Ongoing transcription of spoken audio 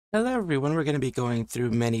Hello everyone, we're going to be going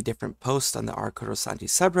through many different posts on the Nijisanji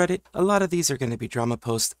subreddit. A lot of these are going to be drama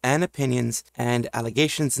posts and opinions and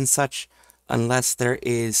allegations and such. Unless there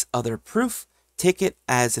is other proof, take it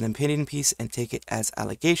as an opinion piece and take it as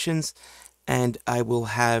allegations. And I will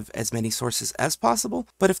have as many sources as possible.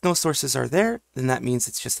 But if no sources are there, then that means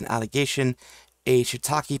it's just an allegation, a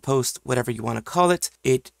shiitake post, whatever you want to call it.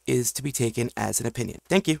 It is to be taken as an opinion.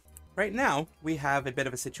 Thank you. Right now, we have a bit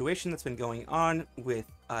of a situation that's been going on with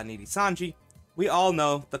Nijisanji. We all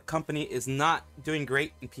know the company is not doing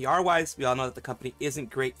great in PR-wise. We all know that the company isn't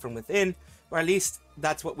great from within, or at least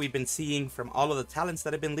that's what we've been seeing from all of the talents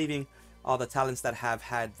that have been leaving, all the talents that have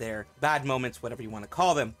had their bad moments, whatever you want to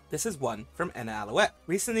call them. This is one from Enna Alouette.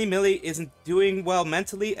 Recently, Millie isn't doing well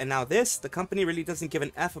mentally, and now this, the company really doesn't give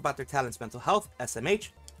an F about their talents' mental health,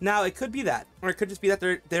 SMH. Now, it could be that, or it could just be that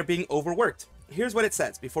they're being overworked. Here's what it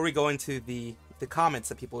says before we go into the comments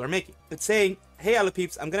that people are making. It's saying, hey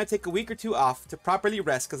Peeps, I'm going to take a week or two off to properly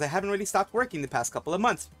rest because I haven't really stopped working the past couple of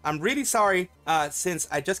months. I'm really sorry since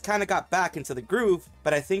I just kind of got back into the groove,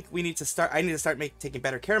 but I think I need to start taking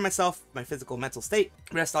better care of myself, my physical and mental state.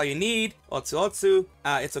 Rest all you need. Otsu otsu.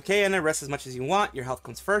 It's okay, Enna. Rest as much as you want. Your health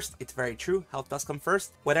comes first. It's very true. Health does come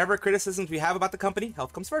first. Whatever criticisms we have about the company,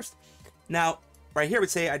 health comes first. Now, right here would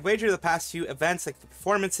say, I'd wager the past few events like the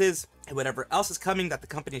performances and whatever else is coming that the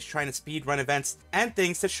company is trying to speed run events and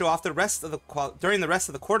things to show off the rest of during the rest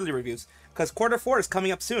of the quarterly reviews, because Q4 is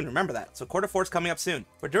coming up soon. Remember that. So Q4 is coming up soon.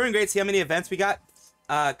 We're doing great. See how many events we got.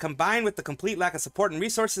 Combined with the complete lack of support and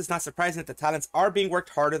resources, not surprising that the talents are being worked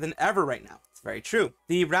harder than ever right now. It's very true.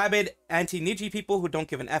 The rabid anti-Niji people who don't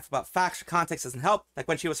give an F about facts or context doesn't help, like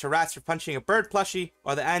when she was harassed for punching a bird plushie,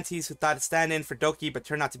 or the aunties who thought to stand in for Doki but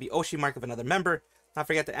turned out to be Oshimark of another member. Not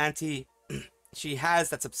forget the auntie she has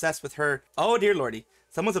that's obsessed with her. Oh dear lordy.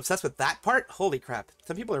 Someone's obsessed with that part? Holy crap.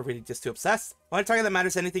 Some people are really just too obsessed. The only target that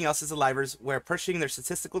matters anything else is the livers, where pushing their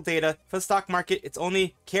statistical data for the stock market, it's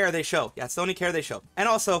only care they show. Yeah, it's the only care they show. And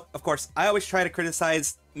also, of course, I always try to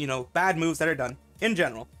criticize, bad moves that are done in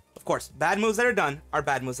general. Of course, bad moves that are done are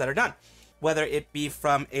bad moves that are done. Whether it be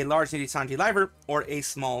from a large Nijisanji liver or a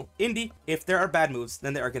small indie, if there are bad moves,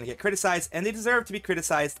 then they are going to get criticized, and they deserve to be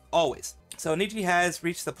criticized always. So Niji has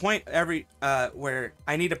reached the point where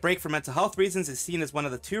I need a break for mental health reasons is seen as one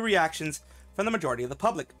of the two reactions from the majority of the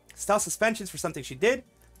public. Stealth suspensions for something she did.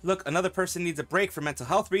 Look, another person needs a break for mental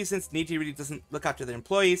health reasons. Niji really doesn't look after their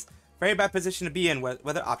employees. Very bad position to be in,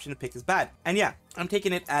 whether option to pick is bad. And yeah, I'm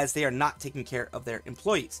taking it as they are not taking care of their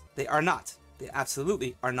employees. They are not. They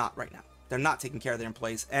absolutely are not right now. They're not taking care of their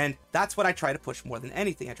employees. And that's what I try to push more than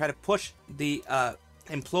anything. I try to push the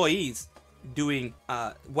employees doing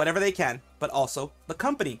whatever they can, but also the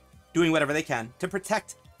company doing whatever they can to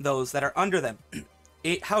protect those that are under them.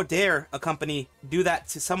 How dare a company do that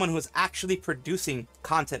to someone who is actually producing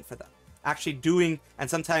content for them, actually doing and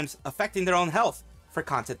sometimes affecting their own health for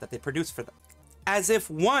content that they produce for them. As if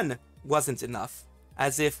one wasn't enough,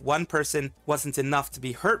 as if one person wasn't enough to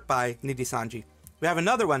be hurt by Nijisanji, we have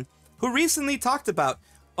another one who recently talked about,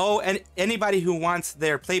 oh, and anybody who wants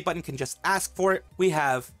their play button can just ask for it. We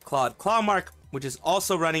have Claude Clawmark, which is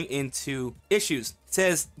also running into issues. It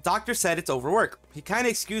says, doctor said it's overwork. He kind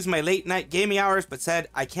of excused my late night gaming hours, but said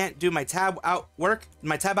I can't do my tab out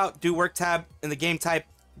do work tab in the game type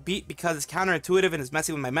beat because it's counterintuitive and is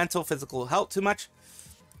messing with my mental, physical health too much.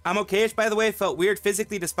 I'm okay-ish, by the way. Felt weird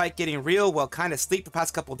physically despite getting real while kind of sleep the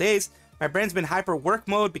past couple days. My brain's been hyper work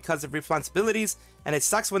mode because of responsibilities, and it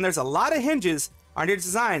sucks when there's a lot of hinges on your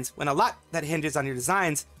designs, when a lot that hinges on your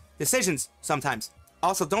decisions sometimes.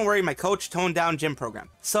 Also, don't worry, my coach toned down gym program.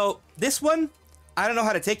 So this one, I don't know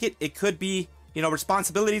how to take it. It could be, work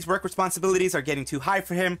responsibilities are getting too high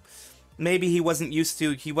for him. Maybe he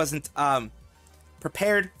wasn't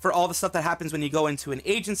prepared for all the stuff that happens when you go into an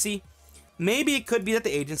agency. Maybe it could be that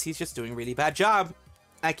the agency is just doing a really bad job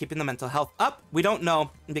at keeping the mental health up. We don't know,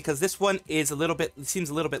 because this one is seems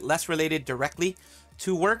a little bit less related directly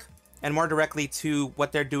to work and more directly to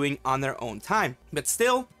what they're doing on their own time. But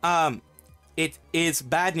still, it is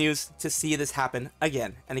bad news to see this happen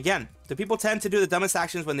again and again. Do people tend to do the dumbest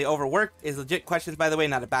actions when they overwork? Is legit questions, by the way,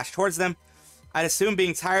 not a bash towards them. I'd assume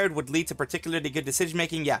being tired would lead to particularly good decision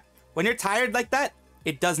making. Yeah, when you're tired like that,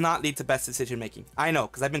 it does not lead to best decision making. I know,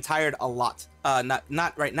 because I've been tired a lot.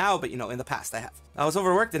 Not right now, but in the past I have. I was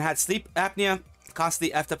overworked and had sleep apnea,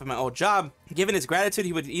 constantly effed up in my old job. Given his gratitude,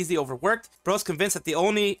 he would easily overworked. Bro's convinced that the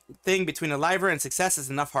only thing between a liver and success is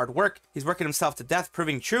enough hard work. He's working himself to death,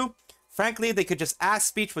 proving true. Frankly, they could just ask.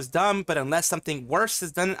 Speech was dumb, but unless something worse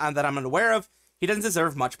is done that I'm unaware of, he doesn't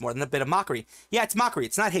deserve much more than a bit of mockery. Yeah, it's mockery.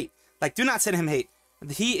 It's not hate. Like, do not send him hate.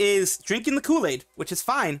 He is drinking the Kool-Aid, which is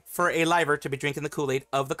fine for a liver to be drinking the Kool-Aid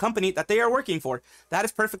of the company that they are working for. That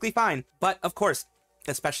is perfectly fine. But of course,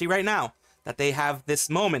 especially right now that they have this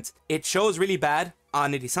moment, it shows really bad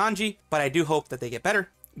on Nijisanji, but I do hope that they get better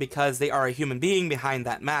because they are a human being behind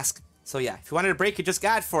that mask. So yeah, if you wanted a break, you just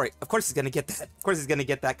got for it. Of course he's gonna get that. Of course he's gonna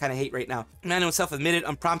get that kind of hate right now. Man himself admitted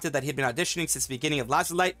unprompted that he'd been auditioning since the beginning of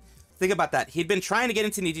Light. Think about that. He'd been trying to get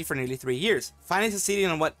into Niji for nearly 3 years, finally succeeding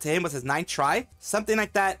on what to him was his 9th try, something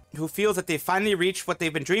like that, who feels that they finally reached what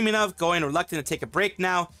they've been dreaming of, going reluctant to take a break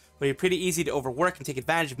now, would be pretty easy to overwork and take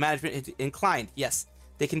advantage of management inclined. Yes,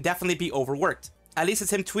 they can definitely be overworked. At least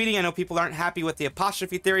it's him tweeting. I know people aren't happy with the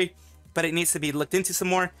apostrophe theory, but it needs to be looked into some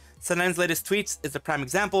more. Sunen's latest tweets is a prime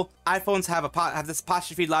example. iPhones have this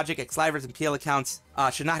apostrophe logic. Ex-livers and PL accounts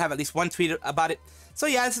should not have at least one tweet about it. So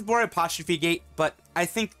yeah, this is more apostrophe gate, but I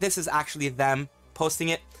think this is actually them posting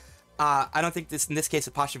it. I don't think this, in this case,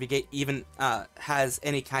 apostrophe gate even has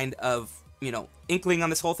any kind of, you know, inkling on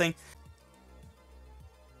this whole thing.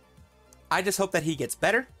 I just hope that he gets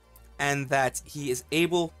better and that he is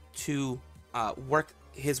able to work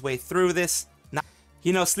his way through this,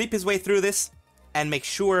 you know, sleep his way through this, and make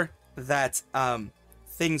sure that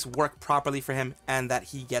things work properly for him and that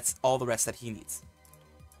he gets all the rest that he needs.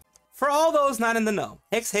 For all those not in the know,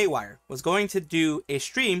 Hex Haywire was going to do a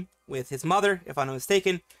stream with his mother, if I'm not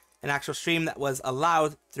mistaken, an actual stream that was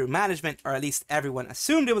allowed through management, or at least everyone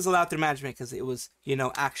assumed it was allowed through management because it was, you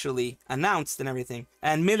know, actually announced and everything.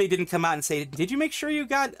 And Millie didn't come out and say, did you make sure you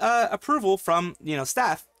got approval from, you know,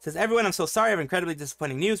 staff? Says, everyone, I'm so sorry, I have incredibly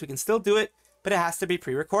disappointing news. We can still do it, but it has to be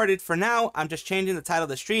pre-recorded. For now, I'm just changing the title of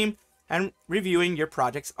the stream and reviewing your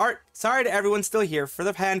project's art. Sorry to everyone still here for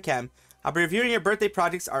the hand cam. I'll be reviewing your birthday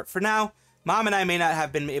project's art for now. Mom and I may not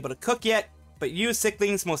have been able to cook yet, but you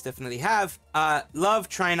sicklings most definitely have. Love,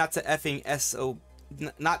 trying not to effing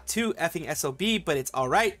not too effing SOB, but it's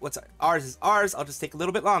alright. What's ours is ours. I'll just take a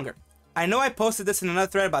little bit longer. I know I posted this in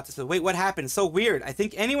another thread about this, but wait, what happened? It's so weird. I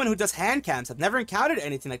think anyone who does hand cams have never encountered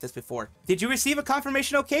anything like this before. Did you receive a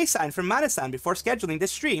confirmation okay sign from Mana-san before scheduling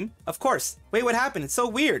this stream? Of course. Wait, what happened? It's so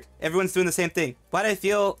weird. Everyone's doing the same thing. But I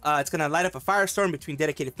feel it's gonna light up a firestorm between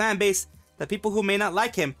dedicated fan base, the people who may not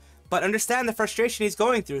like him, but understand the frustration he's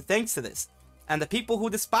going through thanks to this, and the people who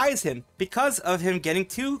despise him because of him getting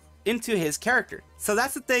too into his character. So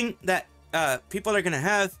that's the thing that people are gonna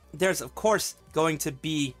have. There's of course going to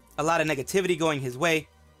be a lot of negativity going his way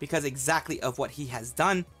because exactly of what he has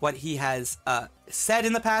done, what he has said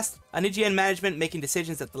in the past. Niji and management making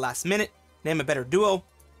decisions at the last minute, name a better duo.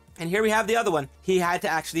 And here we have the other one. He had to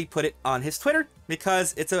actually put it on his Twitter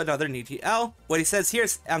because it's another Niji L. What he says here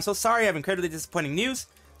is, I'm so sorry, I have incredibly disappointing news.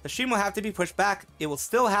 The stream will have to be pushed back. It will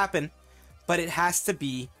still happen, but it has to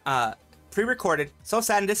be pre-recorded. So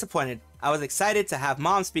sad and disappointed. I was excited to have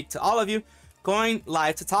Mom speak to all of you, going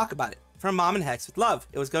live to talk about it. From Mom and Hex with love.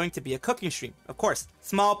 It was going to be a cooking stream, of course.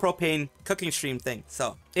 Small propane cooking stream thing.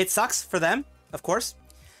 So it sucks for them, of course.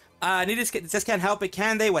 Niji just can't help it,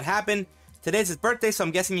 can they? What happened? Today's his birthday, so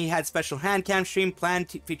I'm guessing he had special hand cam stream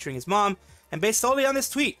planned featuring his mom. And based solely on this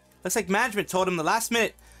tweet, looks like management told him the last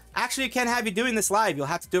minute, actually, we can't have you doing this live. You'll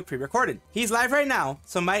have to do it pre-recorded. He's live right now,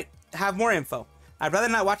 so might have more info. I'd rather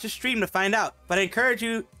not watch the stream to find out, but I encourage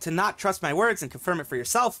you to not trust my words and confirm it for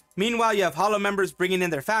yourself. Meanwhile, you have Holo members bringing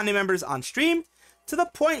in their family members on stream to the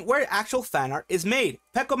point where actual fan art is made.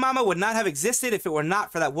 Peko Mama would not have existed if it were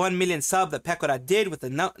not for that 1 million sub that Pekora did with the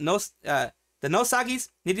Nosagis.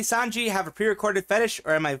 Nijisanji have a pre-recorded fetish,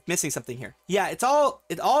 or am I missing something here? Yeah, it all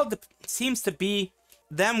seems to be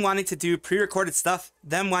them wanting to do pre-recorded stuff,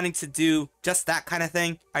 them wanting to do just that kind of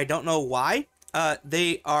thing. I don't know why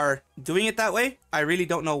they are doing it that way. I really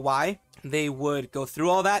don't know why they would go through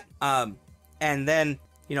all that and then,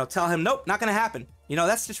 you know, tell him, nope, not gonna happen. You know,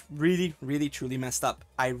 that's just really, really, truly messed up.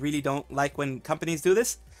 I really don't like when companies do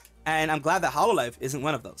this, and I'm glad that Hololive isn't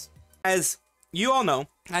one of those. As you all know,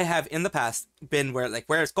 I have in the past been where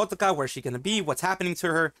is Kotoka, where's she gonna be, what's happening to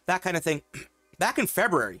her, that kind of thing. Back in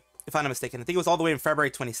February, if I'm not mistaken, I think it was all the way in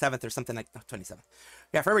February 27th or something like, no, 27th.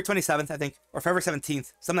 Yeah, February 27th, I think, or February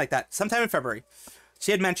 17th, something like that. Sometime in February,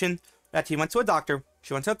 she had mentioned that she went to a doctor,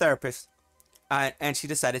 she went to a therapist, and she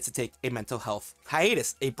decided to take a mental health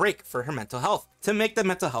hiatus, a break for her mental health, to make the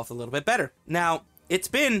mental health a little bit better. Now, it's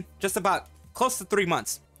been just about close to 3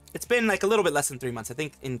 months. It's been like a little bit less than 3 months. I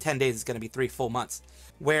think in 10 days, it's going to be 3 full months,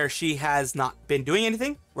 where she has not been doing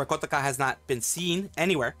anything, where Kotoka has not been seen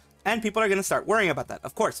anywhere, and people are going to start worrying about that.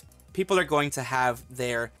 Of course, people are going to have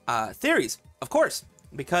their theories, of course,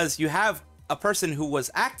 because you have a person who was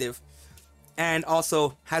active and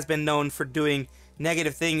also has been known for doing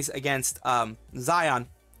negative things against Zion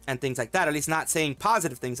and things like that, at least not saying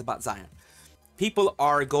positive things about Zion. people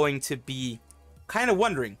are going to be kind of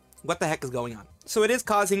wondering what the heck is going on. So it is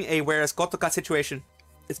causing a whereas Kotoka situation.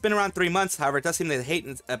 It's been around 3 months, however, it does seem that the hate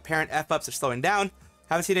and apparent F-ups are slowing down.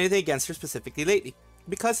 Haven't seen anything against her specifically lately.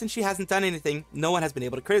 Because since she hasn't done anything, no one has been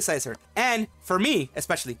able to criticize her. And for me,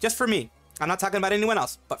 especially, just for me, I'm not talking about anyone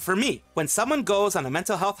else, but for me, when someone goes on a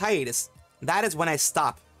mental health hiatus, that is when I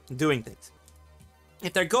stop doing things.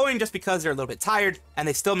 If they're going just because they're a little bit tired and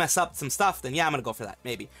they still mess up some stuff, then yeah, I'm gonna go for that,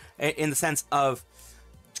 maybe. In the sense of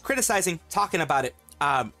criticizing, talking about it,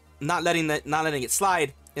 not letting it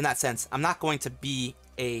slide. In that sense, I'm not going to be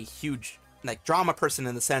a huge like drama person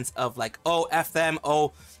in the sense of like, oh, F them,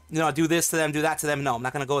 oh, you know, do this to them, do that to them. No, I'm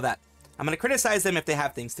not gonna go that. I'm gonna criticize them if they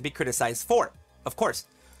have things to be criticized for, of course.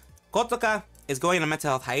 Kotoka is going on a mental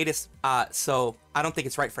health hiatus, so I don't think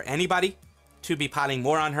it's right for anybody to be piling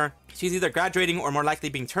more on her. She's either graduating or more likely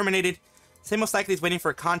being terminated. Say most likely is waiting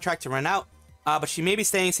for a contract to run out, but she may be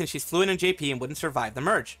staying since she's fluent in JP and wouldn't survive the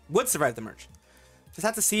merge. Would survive the merge. Just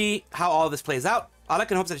have to see how all this plays out. All I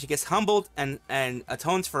can hope is that she gets humbled and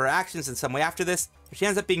atones for her actions in some way after this. If she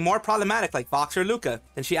ends up being more problematic like Vox or Luca,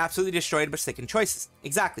 then she absolutely destroyed her mistaken choices.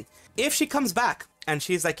 Exactly. If she comes back and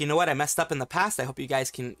she's like, you know what, I messed up in the past. I hope you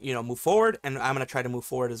guys can, you know, move forward, and I'm going to try to move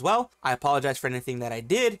forward as well. I apologize for anything that I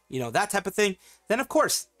did, you know, that type of thing. Then, of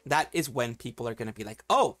course, that is when people are going to be like,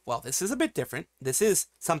 oh, well, this is a bit different. This is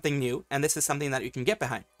something new, and this is something that you can get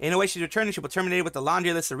behind. In a way, she's returning. She will terminate with a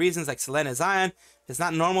laundry list of reasons like Selena Zion. It's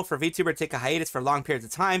not normal for VTuber to take a hiatus for long periods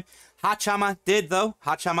of time. Hachama did, though.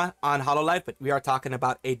 Hachama on Hololive, but we are talking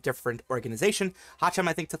about a different organization. Hachama,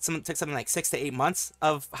 I think, took something like 6 to 8 months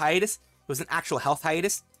of hiatus. It was an actual health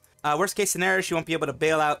hiatus. Worst case scenario, she won't be able to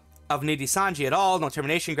bail out of Nijisanji at all. No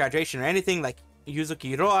termination, graduation, or anything like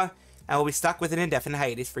Yuzuki Hiroa, and will be stuck with an indefinite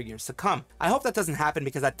hiatus for years to come. I hope that doesn't happen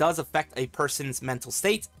because that does affect a person's mental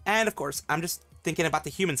state. And of course, I'm just thinking about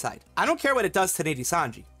the human side. I don't care what it does to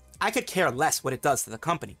Nijisanji. I could care less what it does to the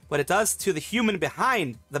company. What it does to the human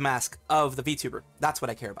behind the mask of the VTuber. That's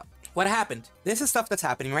what I care about. What happened? This is stuff that's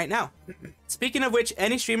happening right now. Speaking of which,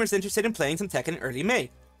 any streamers interested in playing some Tekken in early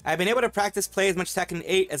May? I've been able to practice play as much Tekken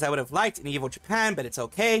 8 as I would have liked in Evo Japan, but it's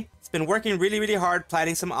okay. It's been working really hard,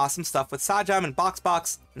 planning some awesome stuff with Sajam and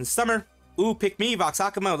Box in the summer. Ooh, pick me, Vox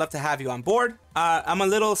Akuma, would love to have you on board. I'm a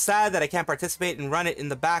little sad that I can't participate and run it in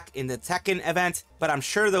the back in the Tekken event, but I'm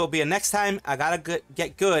sure there will be a next time. I gotta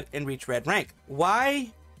get good and reach red rank. Why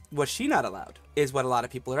was she not allowed, is what a lot of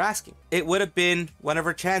people are asking. It would have been one of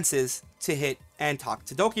her chances to hit and talk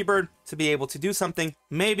to Dokibird to be able to do something.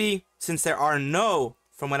 Maybe, since there are no,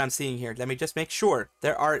 from what I'm seeing here, let me just make sure,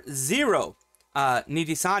 there are 0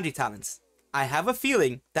 Nijisanji talents. I have a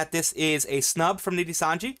feeling that this is a snub from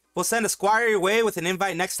Nijisanji. We'll send a Squire your way with an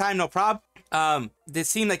invite next time, no prob. It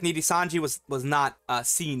seemed like Nijisanji was not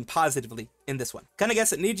seen positively in this one. Kinda guess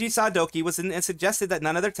that Niji saw Doki was in and suggested that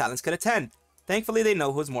none of their talents could attend. Thankfully, they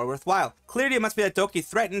know who's more worthwhile. Clearly, it must be that Doki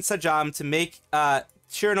threatened Sajam to make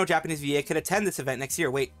sure no Japanese VA could attend this event next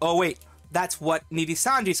year. Wait, oh wait, that's what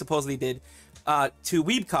Nijisanji supposedly did to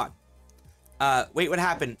WeebCon. Wait, what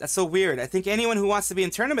happened? That's so weird. I think anyone who wants to be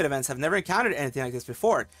in tournament events have never encountered anything like this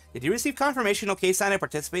before. Did you receive confirmation okay sign to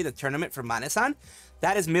participate in the tournament from Mane-san?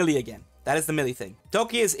 That is Millie again. That is the Millie thing.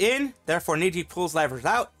 Doki is in, therefore Niji pulls levers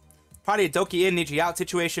out. Probably a Doki in, Niji out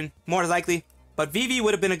situation, more likely. But Vivi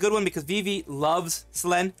would have been a good one because Vivi loves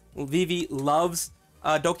Selen. Vivi loves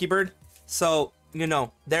Dokibird. So, you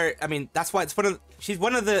know, there. I mean, that's why it's she's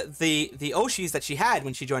one of the Oshis that she had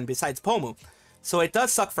when she joined besides Pomu. So it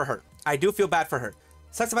does suck for her. I do feel bad for her.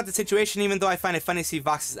 Sucks about the situation, even though I find it funny to see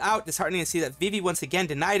Vox is out. Disheartening to see that Vivi once again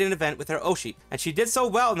denied an event with her Oshi. And she did so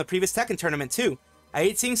well in the previous Tekken tournament too. I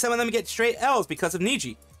hate seeing some of them get straight L's because of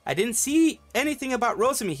Niji. I didn't see anything about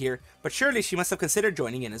Rosemi here, but surely she must have considered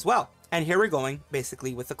joining in as well. And here we're going,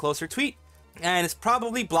 basically, with a closer tweet. And it's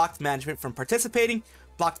probably blocked management from participating,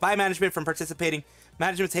 blocked by management from participating.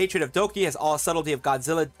 Management's hatred of Doki has all subtlety of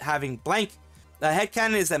Godzilla having blank. The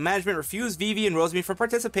headcanon is that management refused Vivi and Rosemi from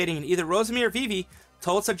participating, and either Rosemi or Vivi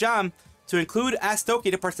told Sajam to include Ask Doki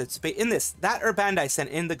to participate in this. That or Bandai sent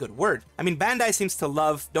in the good word. I mean, Bandai seems to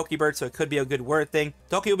love Dokibird, so it could be a good word thing.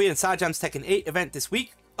 Doki will be in Sajam's Tekken 8 event this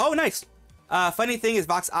week. Oh, nice. Funny thing is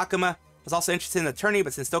Vox Akuma was also interested in the tourney,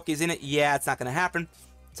 but since Doki's in it, yeah, it's not going to happen.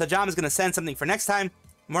 Sajam is going to send something for next time.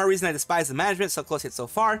 More reason I despise the management, so close yet so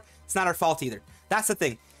far. It's not our fault either. That's the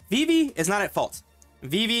thing. Vivi is not at fault.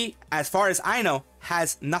 Vivi, as far as I know,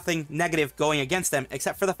 has nothing negative going against them,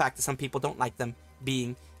 except for the fact that some people don't like them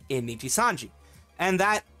being in Nijisanji. And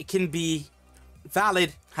that can be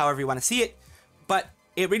valid however you want to see it, but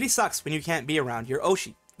it really sucks when you can't be around your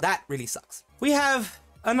Oshi. That really sucks. We have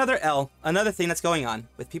another L, another thing that's going on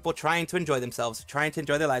with people trying to enjoy themselves, trying to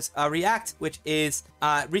enjoy their lives. React, which is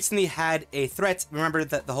recently had a threat. Remember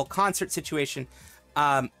the whole concert situation.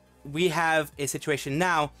 We have a situation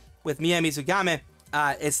now with Mia Mizugame.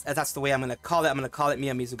 That's the way I'm going to call it. I'm going to call it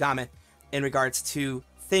Mia Mizugame in regards to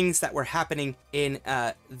things that were happening in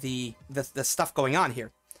the stuff going on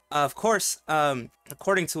here. Of course,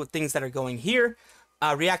 according to things that are going here,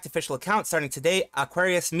 React official account starting today,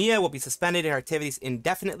 Aquarius Mia will be suspended in her activities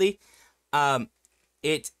indefinitely.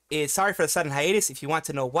 It is sorry for the sudden hiatus. If you want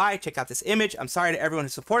to know why, check out this image. I'm sorry to everyone who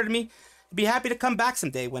supported me. I'd be happy to come back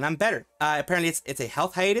someday when I'm better. Apparently, it's a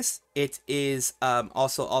health hiatus. It is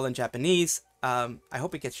also all in Japanese. I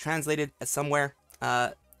hope it gets translated somewhere.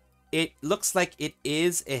 It looks like it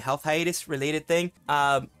is a health hiatus related thing.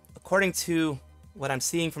 According to what I'm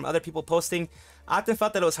seeing from other people posting, I often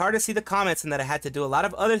felt that it was hard to see the comments and that I had to do a lot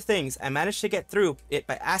of other things. I managed to get through it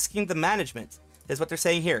by asking the management. Is what they're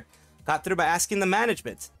saying here. Got through by asking the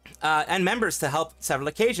management and members to help several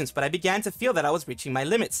occasions, but I began to feel that I was reaching my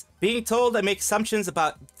limits. Being told I make assumptions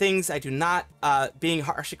about things I do not, being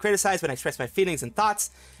harshly criticized when I express my feelings and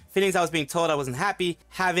thoughts, feelings I was being told I wasn't happy,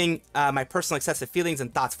 having my personal excessive feelings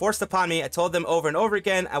and thoughts forced upon me. I told them over and over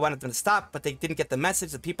again I wanted them to stop, but they didn't get the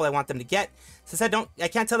message, the people I want them to get. Since I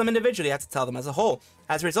can't tell them individually, I have to tell them as a whole.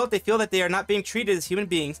 As a result, they feel that they are not being treated as human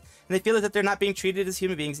beings, and they feel that they're not being treated as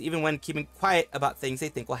human beings even when keeping quiet about things they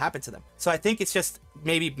think will happen to them. So I think it's just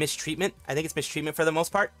maybe mistreatment. I think it's mistreatment for the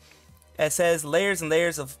most part. It says layers and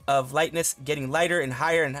layers of lightness getting lighter and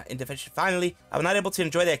higher and definition. Finally, I was not able to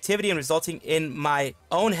enjoy the activity and resulting in my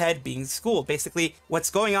own head being schooled. Basically,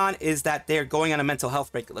 what's going on is that they're going on a mental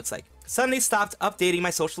health break, it looks like. Suddenly stopped updating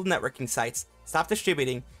my social networking sites, stopped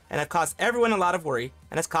distributing, and have caused everyone a lot of worry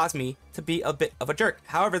and has caused me to be a bit of a jerk.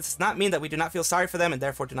 However, this does not mean that we do not feel sorry for them and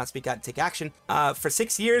therefore do not speak out and take action. For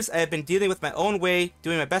 6 years, I have been dealing with my own way,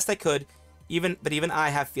 doing my best I could, but even I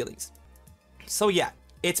have feelings. So yeah.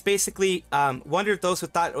 It's basically wonder if those who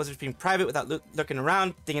thought it was just being private without looking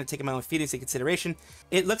around, thinking of taking my own feelings into consideration.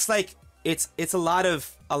 It looks like it's a lot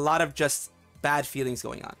of just bad feelings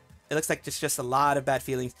going on. It looks like just a lot of bad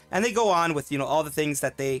feelings, and they go on with all the things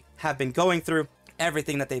that they have been going through,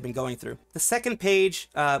 everything that they've been going through. The second page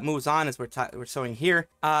moves on as we're showing here.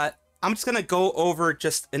 I'm just gonna go over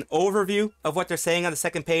just an overview of what they're saying on the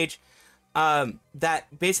second page. That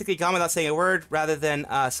basically gone without saying a word rather than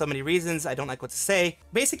so many reasons I don't like what to say.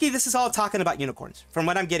 Basically, this is all talking about unicorns from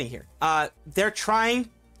what I'm getting here. They're saying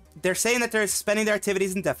that they're suspending their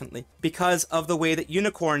activities indefinitely because of the way that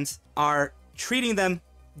unicorns are treating them,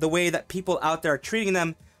 the way that people out there are treating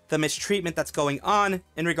them, the mistreatment that's going on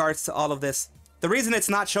in regards to all of this. The reason it's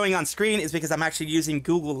not showing on screen is because I'm actually using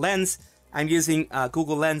Google Lens. I'm using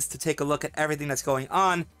Google Lens to take a look at everything that's going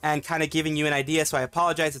on and kind of giving you an idea, so I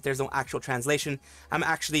apologize if there's no actual translation. I'm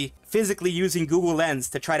actually physically using Google Lens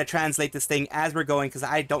to try to translate this thing as we're going because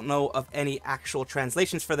I don't know of any actual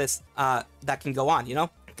translations for this that can go on,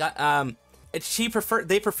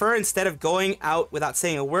 They prefer instead of going out without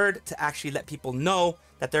saying a word to actually let people know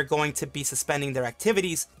that they're going to be suspending their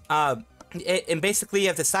activities. And basically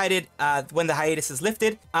have decided when the hiatus is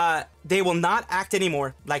lifted, they will not act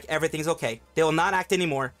anymore like everything's okay. They will not act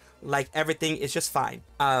anymore like everything is just fine.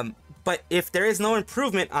 But if there is no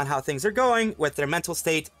improvement on how things are going with their mental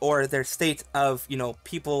state or their state of,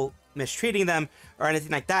 people mistreating them or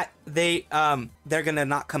anything like that, they're gonna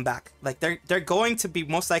not come back. Like they're going to be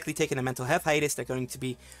most likely taking a mental health hiatus. They're going to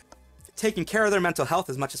be taking care of their mental health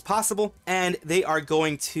as much as possible, and they are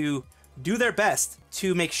going to do their best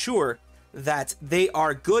to make sure that they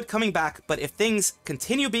are good coming back, but if things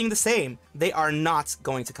continue being the same, they are not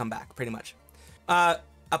going to come back, pretty much.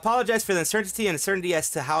 Apologize for the uncertainty as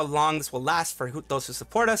to how long this will last for those who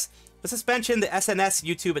support us. The suspension, the SNS,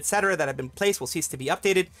 YouTube, etc. that have been placed will cease to be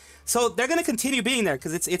updated. So they're going to continue being there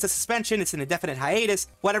because it's a suspension, it's an indefinite hiatus,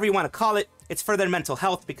 whatever you want to call it. It's for their mental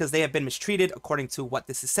health because they have been mistreated according to what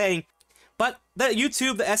this is saying. But the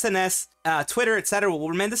YouTube, the SNS, Twitter, etc. will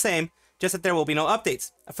remain the same, just that there will be no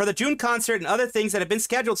updates. For the June concert and other things that have been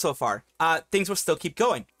scheduled so far, things will still keep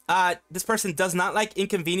going. This person does not like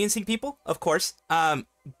inconveniencing people, of course,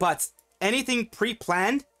 but anything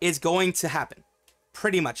pre-planned is going to happen.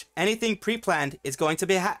 Pretty much anything pre-planned is going to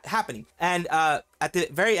be happening. And at the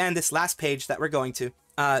very end, this last page that we're going to,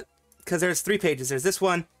 because there's 3 pages. There's this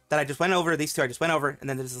one that I just went over, these 2 I just went over, and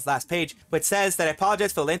then there's this last page, which says that I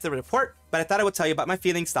apologize for the length of the report, but I thought I would tell you about my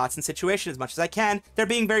feelings, thoughts, and situation as much as I can. They're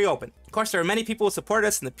being very open. Of course, there are many people who support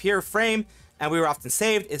us in the pure frame, and we were often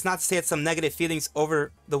saved. It's not to say it's some negative feelings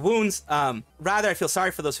over the wounds. Rather, I feel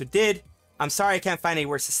sorry for those who did. I'm sorry I can't find any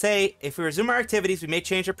words to say. If we resume our activities, we may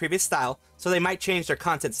change our previous style, so they might change their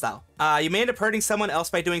content style. You may end up hurting someone else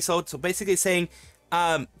by doing so. So basically saying,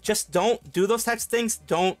 just don't do those types of things.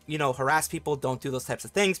 Don't, you know, harass people. Don't do those types of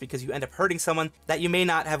things because you end up hurting someone that you may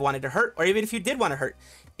not have wanted to hurt, or even if you did want to hurt,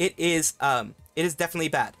 it is definitely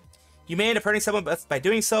bad. You may end up hurting someone by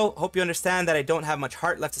doing so. Hope you understand that I don't have much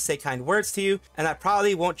heart left to say kind words to you, and that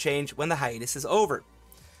probably won't change when the hiatus is over.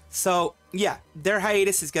 So yeah, their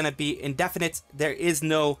hiatus is going to be indefinite. There is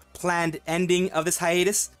no planned ending of this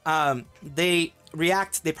hiatus. They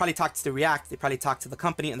probably talked to React, they probably talked to the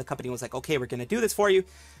company, and the company was like, okay, we're going to do this for you.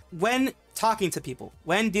 When talking to people,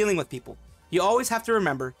 when dealing with people, you always have to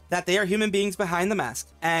remember that they are human beings behind the mask,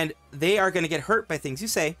 and they are going to get hurt by things you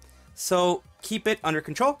say. So keep it under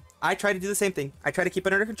control. I try to do the same thing. I try to keep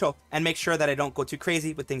it under control and make sure that I don't go too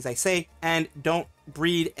crazy with things I say and don't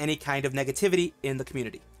breed any kind of negativity in the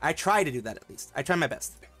community. I try to do that, at least. I try my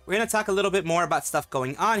best. We're going to talk a little bit more about stuff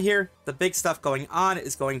going on here. The big stuff going on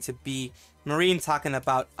is going to be Marine talking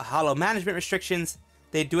about hollow management restrictions.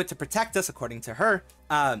 They do it to protect us, according to her.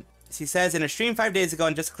 She says, in a stream 5 days ago,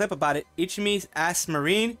 and just a clip about it, Ichimi asked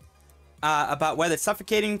Marine about whether it's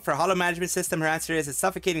suffocating for hollow management system. Her answer is, it's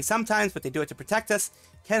suffocating sometimes, but they do it to protect us.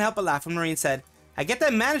 Can't help but laugh when Marine said, I get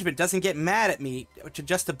that management doesn't get mad at me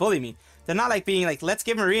just to bully me. They're not like being like, let's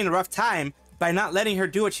give Marine a rough time by not letting her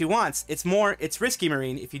do what she wants. It's more, it's risky,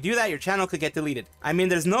 Marine. If you do that, your channel could get deleted. I mean,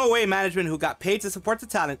 there's no way management who got paid to support the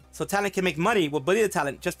talent, so talent can make money, will bully the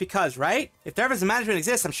talent just because, right? If there ever a management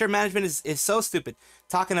exists, I'm sure management is so stupid.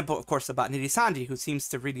 Talking about, of course, about Nijisanji, who seems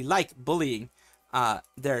to really like bullying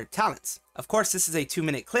their talents. Of course, this is a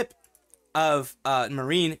 2-minute clip of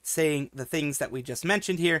Marine saying the things that we just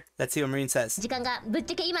mentioned here. Let's see what Marine says. 時間がぶっ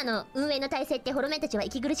ちゃけ今の運営の体制ってホロメンたちは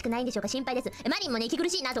息苦しくないんでしょうか。心配です。マリンもね息苦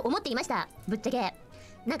しいなと思っていました。ぶっちゃけ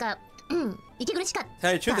なんか息苦しかっ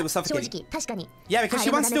た。正直確かに。Yeah, because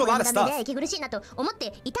she wants to do a lot of stuff. 息苦しいなと思っ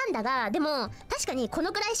ていたんだが、でも確かにこ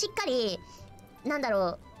のくらいしっかりなんだ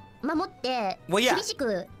ろう守って厳し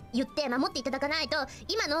く言って守っていただかないと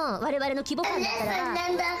今の我々の規模感だった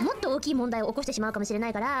らもっと大きい問題を起こしてしまうかもしれな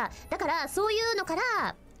いから、だからそういうのから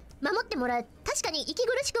守ってもらえ、確かに息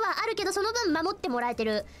苦しくはあるけどその分守ってもらえて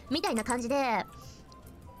るみたいな感じで、あ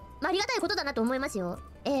りがたいことだなと思いますよ。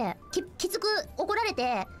きつく怒られ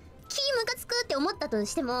て気ムカつくって思ったと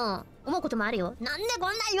しても思うこともあるよ。なんでこん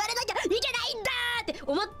な言われなきゃいけないんだって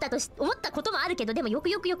思ったこともあるけど、でもよく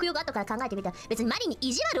後から考えてみたら別にマリンに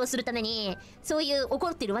意地悪をするためにそういう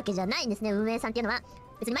怒ってるわけじゃないんですね、運営さんっていうのは。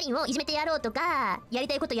別にマリンをいじめてやろうとかやり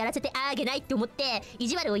たいことやらせてあげないって思って意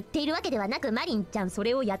地悪を言っているわけではなく、マリンちゃんそ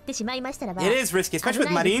れをやってしまいましたらば It is risky, especially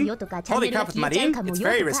with Marin. Holy crap, with Marin, it's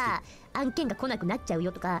very risky. 案件が来なくなっちゃう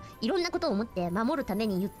よとかいろんなことを思って守るため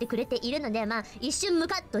に言ってくれているので、まあ一瞬ム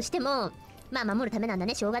カッとしてもまあ守るためなんだ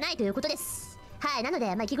ね、しょうがないということです。はい、なので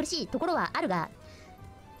まあ息苦しいところはあるが、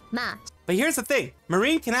まあ But here's the thing,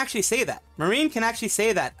 Marine can actually say that. Marine can actually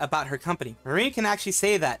say that about her company. Marine can actually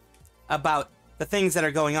say that about the things that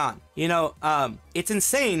are going on. You know, it's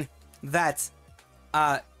insane that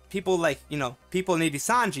people like, you know, people in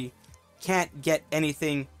Nijisanji can't get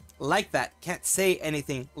anything like that, can't say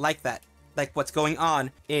anything like that, like what's going on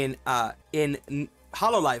in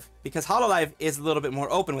Hololive, because Hololive is a little bit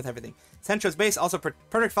more open with everything. Sencho's base, also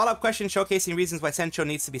perfect follow-up question showcasing reasons why Sencho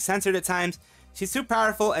needs to be censored at times. She's too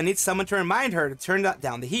powerful and needs someone to remind her to turn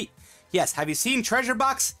down the heat. Yes, have you seen Treasure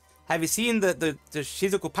Box? Have you seen the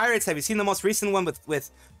Shizuku Pirates? Have you seen the most recent one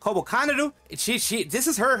with Kobo Kanaru?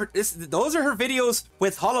 Those are her videos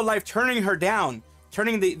with Hololive turning her down,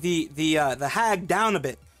 turning the hag down a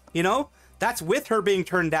bit. You know, that's with her being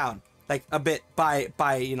turned down like a bit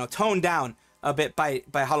by you know, toned down a bit by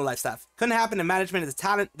Hololive staff. Couldn't happen in management as a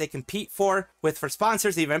talent they compete for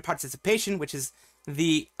sponsors, the event participation, which is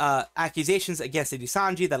the accusations against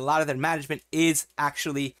Nijisanji that a lot of their management is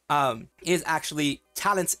actually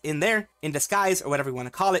talents in disguise, or whatever you want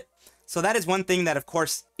to call it. So that is one thing that of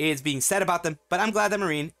course is being said about them, but I'm glad that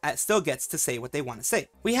Marine still gets to say what they want to say.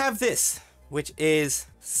 We have this, which is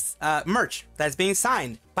merch that is being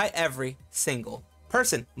signed by every single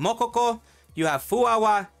person. Mokoko, you have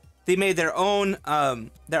Fuwawa. They made their own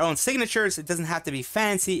signatures. It doesn't have to be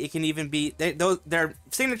fancy. It can even be their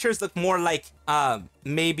signatures look more like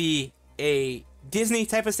maybe a Disney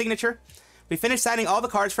type of signature. We finished signing all the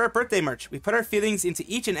cards for our birthday merch. We put our feelings into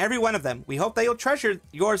each and every one of them. We hope that you'll treasure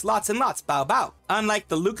yours lots and lots. Bow bow. Unlike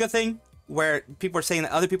the Luca thing, where people were saying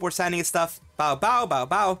that other people were signing his stuff. Bow bow bow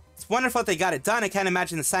bow. It's wonderful that they got it done. I can't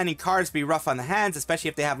imagine the signing cards be rough on the hands, especially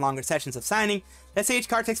if they have longer sessions of signing. Let's say each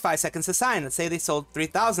card takes 5 seconds to sign. Let's say they sold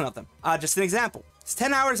 3,000 of them. Just an example. It's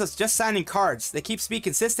 10 hours of just signing cards. They keep to be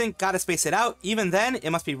consistent, gotta space it out. Even then,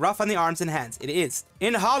 it must be rough on the arms and hands. It is.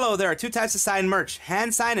 In Holo, there are 2 types of signed merch,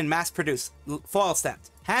 hand signed and mass produced, foil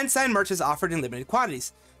stamped. Hand signed merch is offered in limited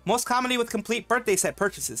quantities, most commonly with complete birthday set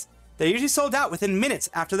purchases. They're usually sold out within minutes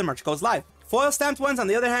after the merch goes live. Foil stamped ones, on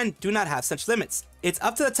the other hand, do not have such limits. It's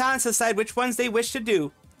up to the talents to decide which ones they wish to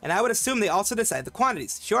do, and I would assume they also decide the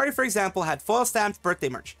quantities. Shiori, for example, had foil stamped birthday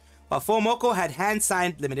merch, while Fuwamoco had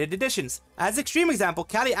hand-signed limited editions. As an extreme example,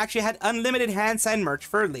 Callie actually had unlimited hand-signed merch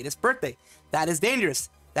for her latest birthday. That is dangerous.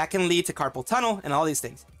 That can lead to carpal tunnel and all these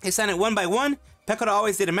things. They sign it one by one. Pekora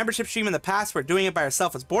always did a membership stream in the past where doing it by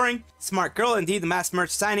herself was boring. Smart girl, indeed the mass merch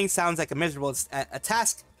signing sounds like a miserable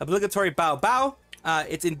task. Obligatory bow bow.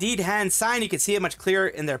 It's indeed hand-signed. You can see it much clearer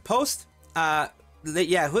in their post.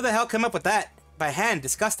 Yeah, who the hell came up with that? By hand,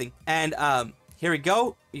 disgusting. And here we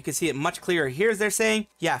go. You can see it much clearer here as they're saying.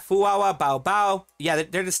 Yeah, fuwawa, bao bao. Yeah,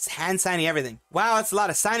 they're just hand signing everything. Wow, that's a lot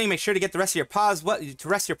of signing. Make sure to get the rest of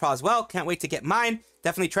your paws well. Can't wait to get mine.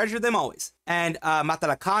 Definitely treasure them always. And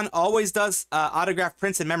Matara Khan always does autograph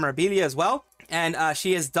prints and memorabilia as well. And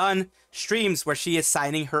she has done streams where she is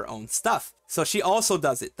signing her own stuff. So she also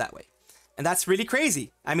does it that way. And that's really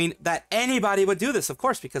crazy. I mean, that anybody would do this, of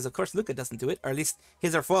course, because of course Luca doesn't do it, or at least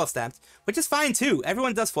his are foil stamped, which is fine too.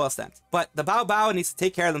 Everyone does foil stamped. But the Bao Bao needs to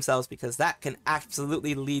take care of themselves because that can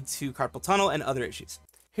absolutely lead to carpal tunnel and other issues.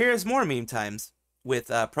 Here's more meme times with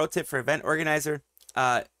pro tip for event organizer.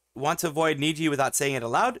 Want to avoid Niji without saying it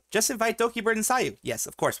aloud? Just invite Doki Bird and Sayu. Yes,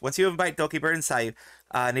 of course. Once you invite Doki Bird and Sayu,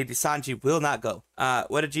 Nijisanji will not go.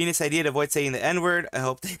 What a genius idea to avoid saying the N-word. I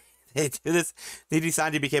hope they do this.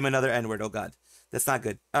 Nijisanji became another N-word. Oh god. That's not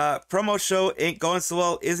good. Promo show ain't going so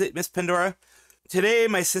well, is it, Miss Pandora? Today,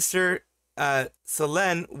 my sister,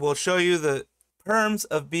 Selene, will show you the perms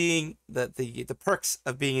of being, the perks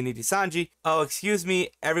of being a Nijisanji. Oh, excuse me,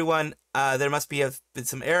 everyone. There must been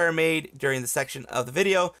some error made during the section of the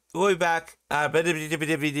video. We'll be back. We'll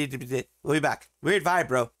be back. Weird vibe,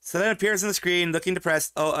 bro. Selene appears on the screen, looking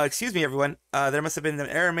depressed. Oh, excuse me, everyone. There must have been an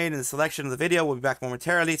error made in the selection of the video. We'll be back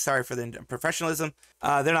momentarily. Sorry for the professionalism.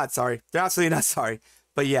 They're not sorry. They're absolutely not sorry.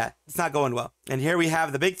 But yeah, it's not going well. And here we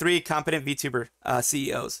have the big 3 competent VTuber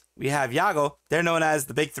CEOs. We have Yago. They're known as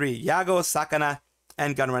the big 3. Yago, Sakana,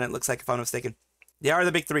 and Gunrun, it looks like, if I'm not mistaken. They are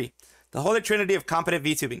the big 3. The holy trinity of competent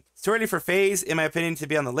VTubing. It's too early for FaZe, in my opinion, to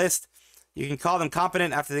be on the list. You can call them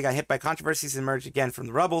competent after they got hit by controversies and emerged again from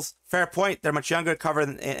the rubbles. Fair point, they're much younger, covered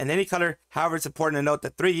in any color. However, it's important to note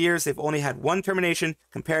that 3 years, they've only had 1 termination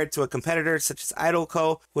compared to a competitor such as Idol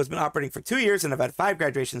Co, who has been operating for 2 years and have had 5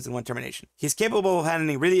 graduations and 1 termination. He's capable of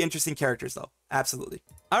handling really interesting characters though. Absolutely.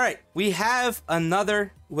 All right, we have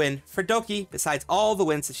another win for Doki, besides all the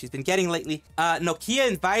wins that she's been getting lately. Nokia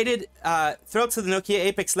invited, thrilled to the Nokia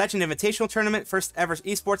Apex Legend Invitational Tournament, first ever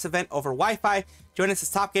esports event over Wi-Fi. Join us as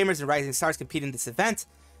top gamers and rising stars compete in this event.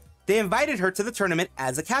 They invited her to the tournament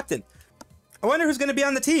as a captain. I wonder who's going to be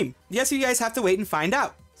on the team. Yes, you guys have to wait and find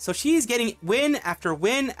out. So she's getting win after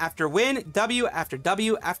win after win, W after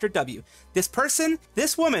W after W. This person,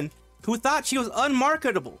 this woman, who thought she was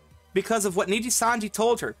unmarketable because of what Nijisanji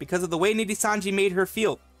told her, because of the way Nijisanji made her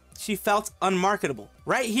feel. She felt unmarketable.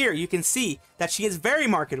 Right here, you can see that she is very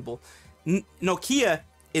marketable. Nokia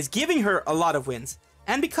is giving her a lot of wins.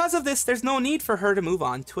 And because of this, there's no need for her to move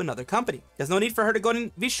on to another company. There's no need for her to go to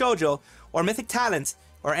Vishojo or Mythic Talents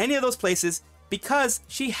or any of those places because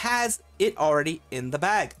she has it already in the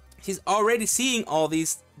bag. She's already seeing all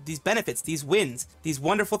these benefits, these wins, these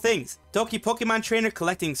wonderful things. Doki Pokemon Trainer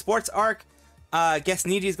collecting sports arc. Guess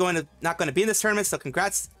Niji is not going to be in this tournament, so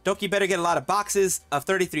congrats. Doki better get a lot of boxes of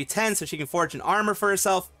 3310 so she can forge an armor for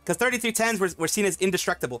herself, because 3310s were seen as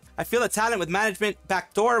indestructible. I feel a talent with management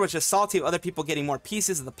backdoor was just salty of other people getting more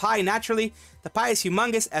pieces of the pie naturally. The pie is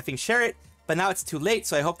humongous, effing share it, but now it's too late,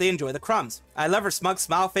 so I hope they enjoy the crumbs. I love her smug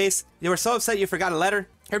smile face. You were so upset you forgot a letter.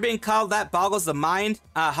 Her being called that boggles the mind.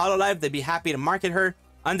 Hololive, they'd be happy to market her.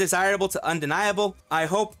 Undesirable to undeniable. I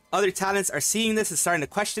hope other talents are seeing this and starting to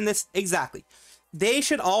question this. Exactly. They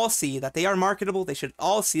should all see that they are marketable. They should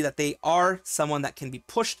all see that they are someone that can be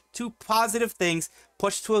pushed to positive things,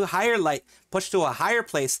 pushed to a higher light, pushed to a higher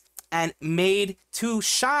place, and made to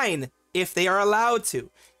shine if they are allowed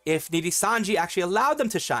to. If Nijisanji actually allowed them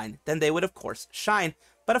to shine, then they would, of course, shine.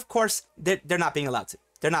 But, of course, they're not being allowed to.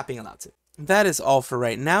 They're not being allowed to. That is all for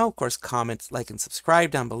right now. Of course, comment, like, and subscribe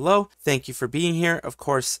down below. Thank you for being here. Of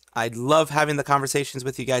course, I love having the conversations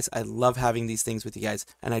with you guys. I love having these things with you guys.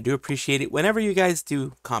 And I do appreciate it whenever you guys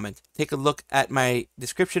do comment. Take a look at my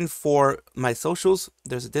description for my socials.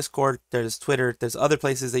 There's a Discord, there's Twitter, there's other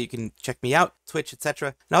places that you can check me out, Twitch,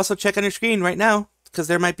 etc. And also check on your screen right now, because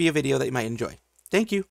there might be a video that you might enjoy. Thank you.